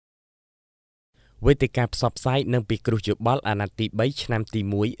វេទិកាផ្សព្វផ្សាយនិងពិគ្រោះយោបល់អាណត្តិទី3ឆ្នាំទី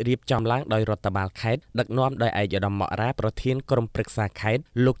1រៀបចំឡើងដោយរដ្ឋបាលខេត្តដឹកនាំដោយឯកឧត្តមមករាប្រធានក្រុមប្រឹក្សាខេត្ត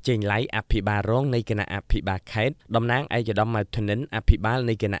លោកចេងឡៃអភិបាលរងនៃគណៈអភិបាលខេត្តតំណាងឯកឧត្តមម៉ៅធនិនអភិបាល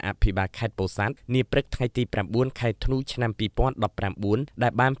នៃគណៈអភិបាលខេត្តពោធិ៍សាត់នាព្រឹកថ្ងៃទី9ខែធ្នូឆ្នាំ2019ដែ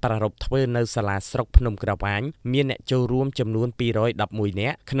លបានប្រារព្ធធ្វើនៅសាលាស្រុកភ្នំក្រវាញមានអ្នកចូលរួមចំនួន211នា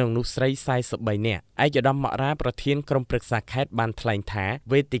ក់ក្នុងនោះស្រី43នាក់ឯកឧត្តមមករាប្រធានក្រុមប្រឹក្សាខេត្តបានថ្លែងថា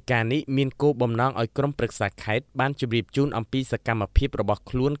វេទិកានេះមានគោលបំណងឲ្យក្រុមប្រឹក្សាខេត្តបានជម្រាបជូនអំពីសកម្មភាពរបស់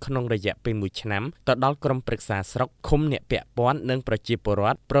ខ្លួនក្នុងរយៈពេល1ឆ្នាំទៅដល់ក្រុមប្រឹក្សាស្រុកឃុំអ្នកពាក់ព័ន្ធនិងប្រជាពលរ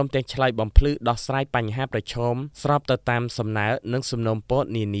ដ្ឋព្រមទាំងឆ្លើយបំភ្លឺដោះស្រាយបញ្ហាប្រឈមស្របទៅតាមសំណើនិងសំណូមពរ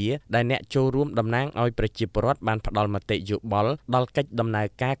នានាដែលអ្នកចូលរួមតំណាងឲ្យប្រជាពលរដ្ឋបានផ្ដល់មតិយោបល់ដល់កិច្ចដំណើរ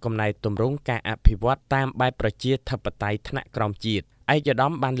ការកំណែទម្រង់ការអភិវឌ្ឍតាមបែបប្រជាធិបតេយ្យថ្នាក់ក្រោមជាតិឯកឧត្ត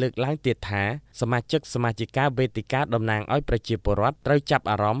មបានលើកឡើងទៀតថាសមាជិកសមាជិកាវេទិកាតំណាងឲ្យប្រជាពលរដ្ឋត្រូវចាប់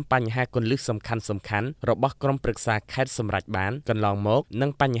អារម្មណ៍បញ្ហាគន្លឹះសំខាន់ៗរបស់ក្រុមប្រឹក្សាខេត្តសម្រាប់បានកន្លងមកនិ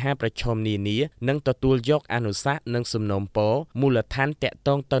ងបញ្ហាប្រឈមនានានិងទទួលយកអនុសាសន៍និងសំណូមពរមូលដ្ឋានតាក់ទ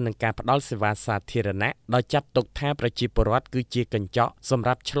ងទៅនឹងការផ្ដល់សេវាសាធារណៈដោយចាត់ទុកថាប្រជាពលរដ្ឋគឺជាកញ្ចក់សម្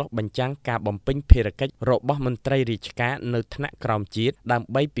រាប់ឆ្លុះបញ្ចាំងការបំពេញភារកិច្ចរបស់មន្ត្រីរាជការនៅថ្នាក់ក្រោមជាតិដើម្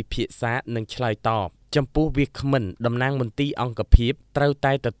បីពិភាក្សានិងឆ្លើយតបចំពោះវាគ្មិនតំណាងមន្ទីរអង្គភាពត្រូវ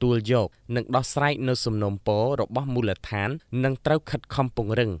តែទទួលយកនិងដោះស្រាយនៅសំណូមពររបស់មូលដ្ឋាននិងត្រូវខិតខំព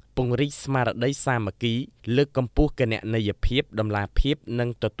ង្រឹងពង្រីកស្មារតីសាមគ្គីលើកកម្ពស់គណនេយ្យភាពតម្លាភាពនិង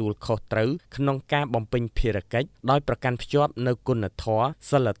ទទួលខុសត្រូវក្នុងការបំពេញភារកិច្ចដោយប្រកាន់ភ្ជាប់នូវគុណធម៌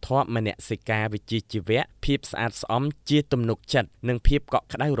សីលធម៌មនសិការវិជ្ជាជីវៈភាពស្អាតស្អំជាទំនុកចិត្តនិងភាពកក់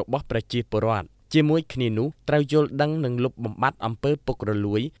ក្ដៅរបស់ប្រជាពលរដ្ឋជាមួយគ្នានោះត្រូវយល់ដឹងនិងលុបបំបាត់អំពើពុករ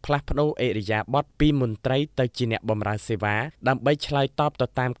លួយផ្លាស់ប្ដូរឥរិយាបថពីមន្ត្រីទៅជាអ្នកបម្រើសេវាដើម្បីឆ្លើយតបទៅ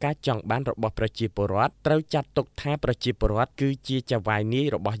តាមការចង់បានរបស់ប្រជាពលរដ្ឋត្រូវចាត់ទុកថាប្រជាពលរដ្ឋគឺជាចៅហ្វាយនាយ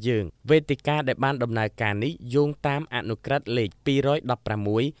របស់យើងវេទិកាដែលបានដំណើរការនេះយោងតាមអនុក្រឹត្យលេខ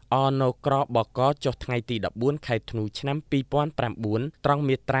216 អនក្របកចុះថ្ងៃទី14ខែធ្នូឆ្នាំ2009ត្រង់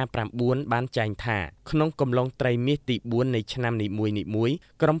មាត្រា9បានចែងថាក្នុងកំឡុងត្រីមាសទី4នៃឆ្នាំនីមួយៗ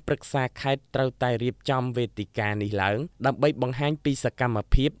ក្រុមប្រឹក្សាខេត្តត្រូវតែរៀបចំវេទិកានេះឡើងដើម្បីបង្ហាញពីសកម្ម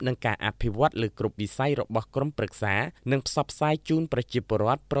ភាពនិងការអភិវឌ្ឍលើគ្រប់វិស័យរបស់ក្រុមប្រឹក្សានិងផ្សព្វផ្សាយជូនប្រជាពលរ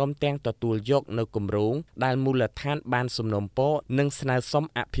ដ្ឋព្រមទាំងទទួលយកនៅគម្រោងដែលមូលដ្ឋានបានសំណូមពរនិងស្នើសុំ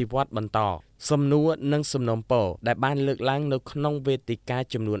អភិវឌ្ឍបន្តសំណួរនិងសំណូមពរដែលបានលើកឡើងនៅក្នុងវេទិកា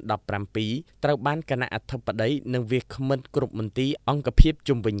ចំនួន17ត្រូវបានគណៈអធិបតីនិងវាគ្មិនគ្រប់មន្ទីរអង្គភាព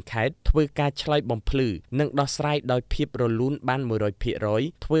ជុំវិញខេត្តធ្វើការឆ្លើយបំភ្លឺនិងដោះស្រាយដោយភាពរលូនបាន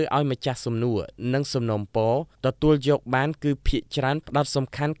 100% ធ្វើឲ្យម្ចាស់សំណួរនិងសំណូមពរទទួលយកបានគឺភាគច្រើនផ្ដោតសំ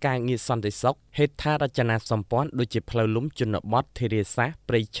ខាន់ការងារសន្តិសុខហេដ្ឋារចនាសម្ព័ន្ធដូចជាផ្លូវលំជនបទធារាសាស្ត្រ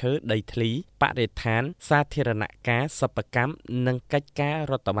ព្រៃឈើដីធ្លីបរិស្ថានសាធារណការសិប្បកម្មនិងកិច្ចការ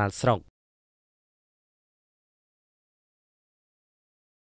រដ្ឋបាលស្រុក